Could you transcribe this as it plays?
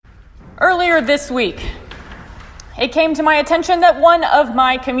Earlier this week, it came to my attention that one of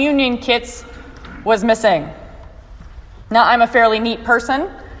my communion kits was missing. Now, I'm a fairly neat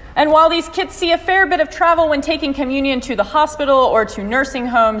person, and while these kits see a fair bit of travel when taking communion to the hospital or to nursing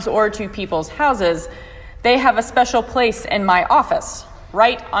homes or to people's houses, they have a special place in my office,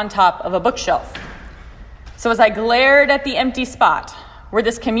 right on top of a bookshelf. So as I glared at the empty spot where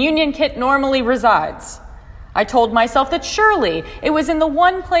this communion kit normally resides, I told myself that surely it was in the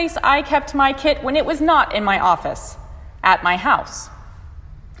one place I kept my kit when it was not in my office, at my house.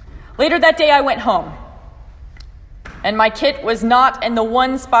 Later that day, I went home, and my kit was not in the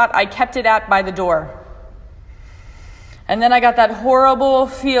one spot I kept it at by the door. And then I got that horrible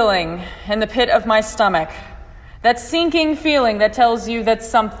feeling in the pit of my stomach, that sinking feeling that tells you that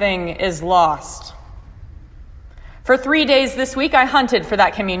something is lost. For 3 days this week, I hunted for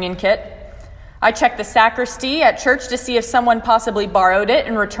that communion kit. I checked the sacristy at church to see if someone possibly borrowed it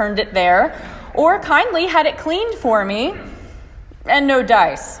and returned it there, or kindly had it cleaned for me, and no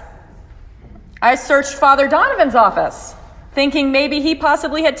dice. I searched Father Donovan's office, thinking maybe he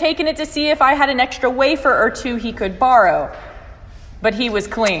possibly had taken it to see if I had an extra wafer or two he could borrow, but he was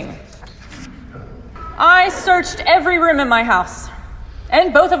clean. I searched every room in my house,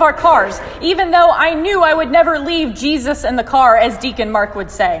 and both of our cars, even though I knew I would never leave Jesus in the car, as Deacon Mark would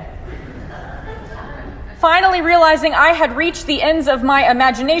say. Finally realizing I had reached the ends of my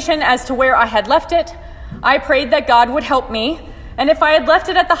imagination as to where I had left it, I prayed that God would help me, and if I had left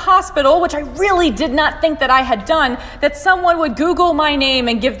it at the hospital, which I really did not think that I had done, that someone would Google my name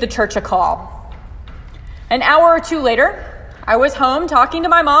and give the church a call. An hour or two later, I was home talking to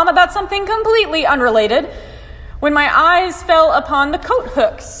my mom about something completely unrelated when my eyes fell upon the coat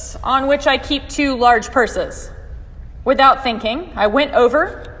hooks on which I keep 2 large purses. Without thinking, I went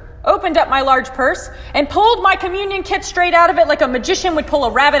over, opened up my large purse, and pulled my communion kit straight out of it like a magician would pull a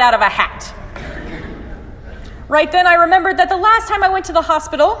rabbit out of a hat. Right then, I remembered that the last time I went to the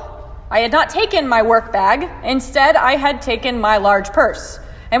hospital, I had not taken my work bag. Instead, I had taken my large purse.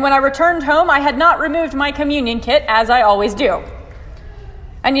 And when I returned home, I had not removed my communion kit, as I always do.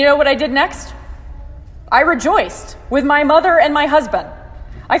 And you know what I did next? I rejoiced with my mother and my husband.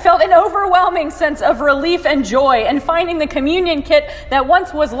 I felt an overwhelming sense of relief and joy in finding the communion kit that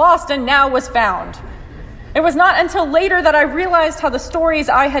once was lost and now was found. It was not until later that I realized how the stories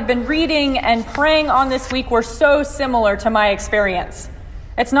I had been reading and praying on this week were so similar to my experience.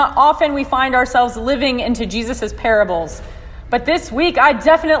 It's not often we find ourselves living into Jesus' parables, but this week I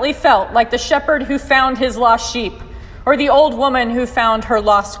definitely felt like the shepherd who found his lost sheep, or the old woman who found her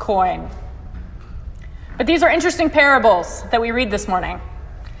lost coin. But these are interesting parables that we read this morning,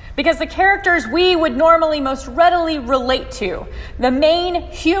 because the characters we would normally most readily relate to, the main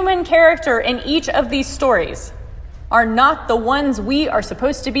human character in each of these stories, are not the ones we are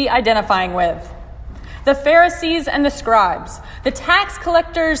supposed to be identifying with. The Pharisees and the scribes, the tax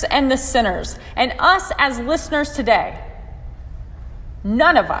collectors and the sinners, and us as listeners today,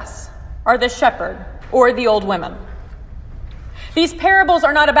 none of us are the shepherd or the old women. These parables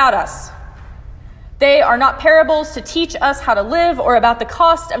are not about us. They are not parables to teach us how to live or about the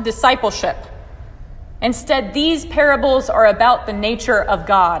cost of discipleship. Instead, these parables are about the nature of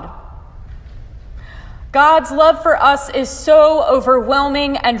God. God's love for us is so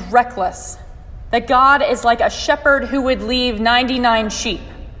overwhelming and reckless that God is like a shepherd who would leave 99 sheep.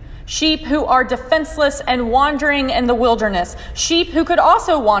 Sheep who are defenseless and wandering in the wilderness. Sheep who could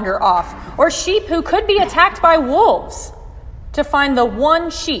also wander off, or sheep who could be attacked by wolves, to find the one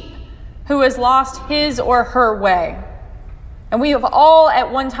sheep who has lost his or her way. And we have all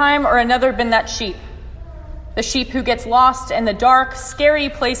at one time or another been that sheep, the sheep who gets lost in the dark, scary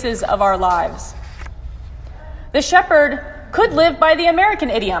places of our lives. The shepherd could live by the American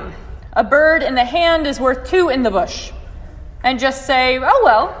idiom, a bird in the hand is worth 2 in the bush, and just say, oh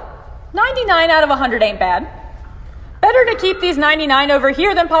well, 99 out of 100 ain't bad. Better to keep these 99 over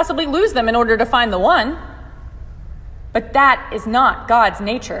here than possibly lose them in order to find the one. But that is not God's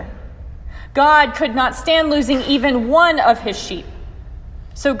nature. God could not stand losing even one of his sheep.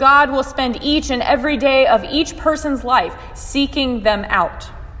 So God will spend each and every day of each person's life seeking them out.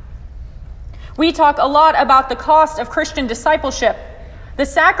 We talk a lot about the cost of Christian discipleship, the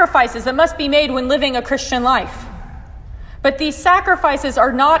sacrifices that must be made when living a Christian life. But these sacrifices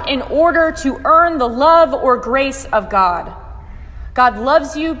are not in order to earn the love or grace of God. God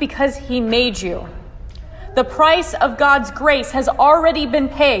loves you because he made you. The price of God's grace has already been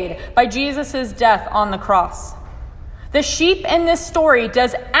paid by Jesus' death on the cross. The sheep in this story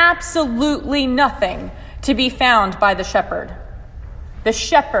does absolutely nothing to be found by the shepherd. The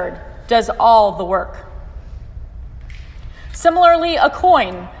shepherd does all the work. Similarly, a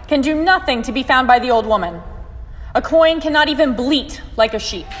coin can do nothing to be found by the old woman. A coin cannot even bleat like a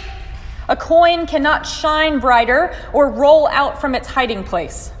sheep. A coin cannot shine brighter or roll out from its hiding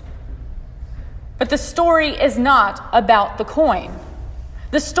place. But the story is not about the coin.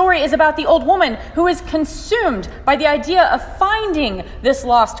 The story is about the old woman who is consumed by the idea of finding this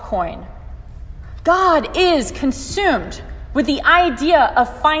lost coin. God is consumed with the idea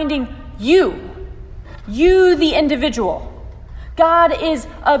of finding you the individual. God is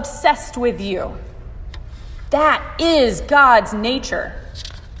obsessed with you. That is God's nature.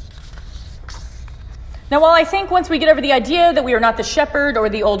 Now, while I think once we get over the idea that we are not the shepherd or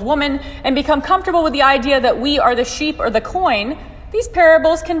the old woman and become comfortable with the idea that we are the sheep or the coin, these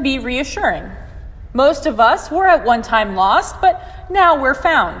parables can be reassuring. Most of us were at one time lost, but now we're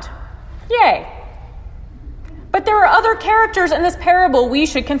found. Yay! But there are other characters in this parable we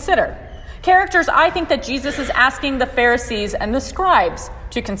should consider. Characters I think that Jesus is asking the Pharisees and the scribes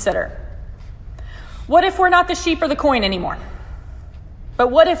to consider. What if we're not the sheep or the coin anymore? But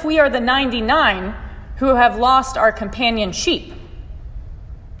what if we are the 99 who have lost our companion sheep?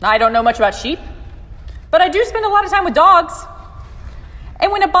 I don't know much about sheep, but I do spend a lot of time with dogs.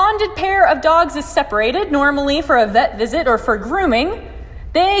 And when a bonded pair of dogs is separated, normally for a vet visit or for grooming,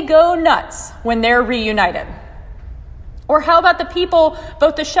 they go nuts when they're reunited. Or how about the people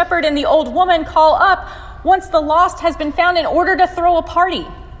both the shepherd and the old woman call up once the lost has been found in order to throw a party?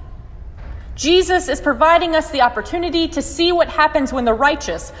 Jesus is providing us the opportunity to see what happens when the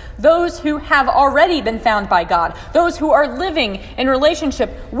righteous, those who have already been found by God, those who are living in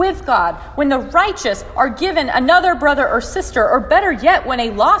relationship with God, when the righteous are given another brother or sister, or better yet, when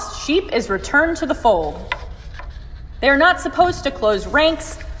a lost sheep is returned to the fold. They are not supposed to close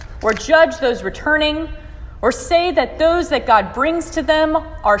ranks or judge those returning or say that those that God brings to them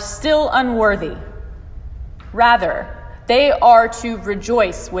are still unworthy. Rather, they are to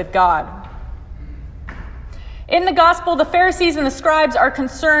rejoice with God. In the gospel, the Pharisees and the scribes are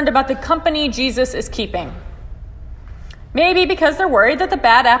concerned about the company Jesus is keeping. Maybe because they're worried that the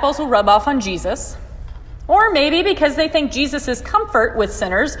bad apples will rub off on Jesus, or maybe because they think Jesus' comfort with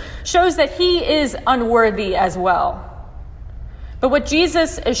sinners shows that he is unworthy as well. But what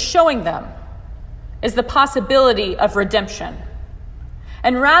Jesus is showing them is the possibility of redemption.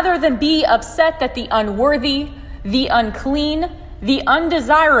 And rather than be upset that the unworthy, the unclean, the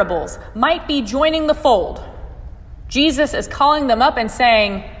undesirables might be joining the fold, Jesus is calling them up and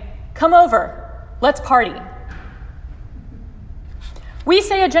saying, "Come over, let's party." We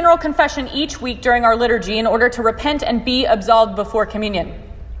say a general confession each week during our liturgy in order to repent and be absolved before communion.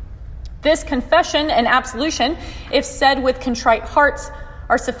 This confession and absolution, if said with contrite hearts,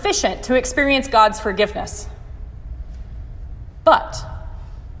 are sufficient to experience God's forgiveness. But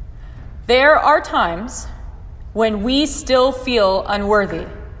there are times when we still feel unworthy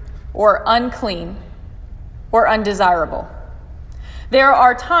or unclean or undesirable. There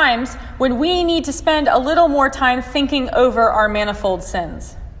are times when we need to spend a little more time thinking over our manifold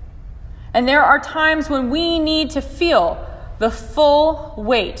sins. And there are times when we need to feel the full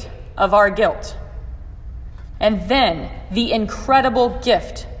weight of our guilt. And then the incredible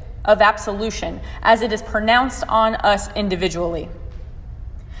gift of absolution as it is pronounced on us individually.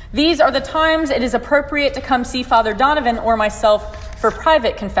 These are the times it is appropriate to come see Father Donovan or myself for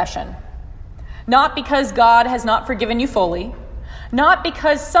private confession. Not because God has not forgiven you fully, not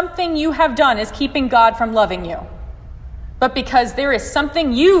because something you have done is keeping God from loving you, but because there is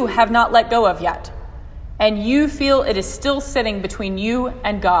something you have not let go of yet, and you feel it is still sitting between you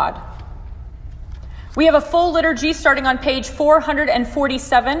and God. We have a full liturgy starting on page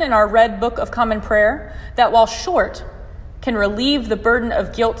 447 in our Red Book of Common Prayer that, while short, can relieve the burden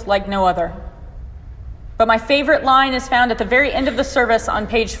of guilt like no other. But my favorite line is found at the very end of the service on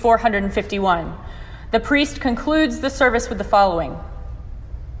page 451. The priest concludes the service with the following: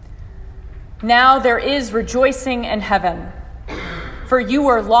 "Now there is rejoicing in heaven, for you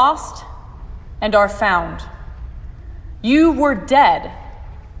were lost and are found. You were dead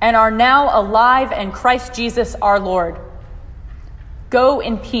and are now alive in Christ Jesus our Lord. Go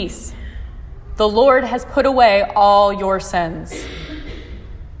in peace. The Lord has put away all your sins."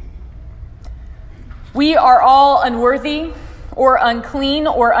 We are all unworthy or unclean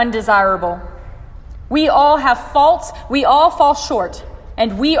or undesirable. We all have faults, we all fall short,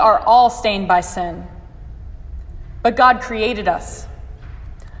 and we are all stained by sin. But God created us.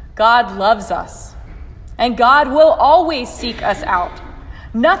 God loves us. And God will always seek us out.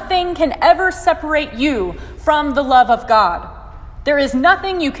 Nothing can ever separate you from the love of God. There is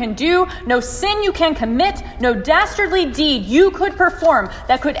nothing you can do, no sin you can commit, no dastardly deed you could perform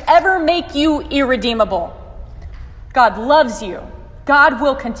that could ever make you irredeemable. God loves you, God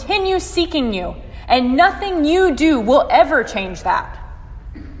will continue seeking you, and nothing you do will ever change that.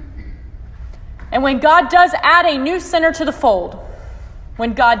 And when God does add a new sinner to the fold,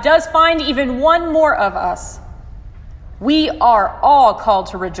 when God does find even one more of us, we are all called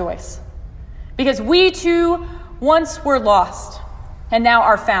to rejoice. Because we too once were lost and now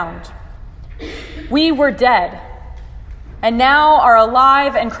are found. We were dead and now are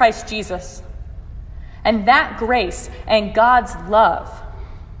alive in Christ Jesus. And that grace and God's love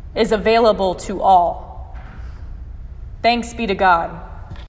is available to all. Thanks be to God.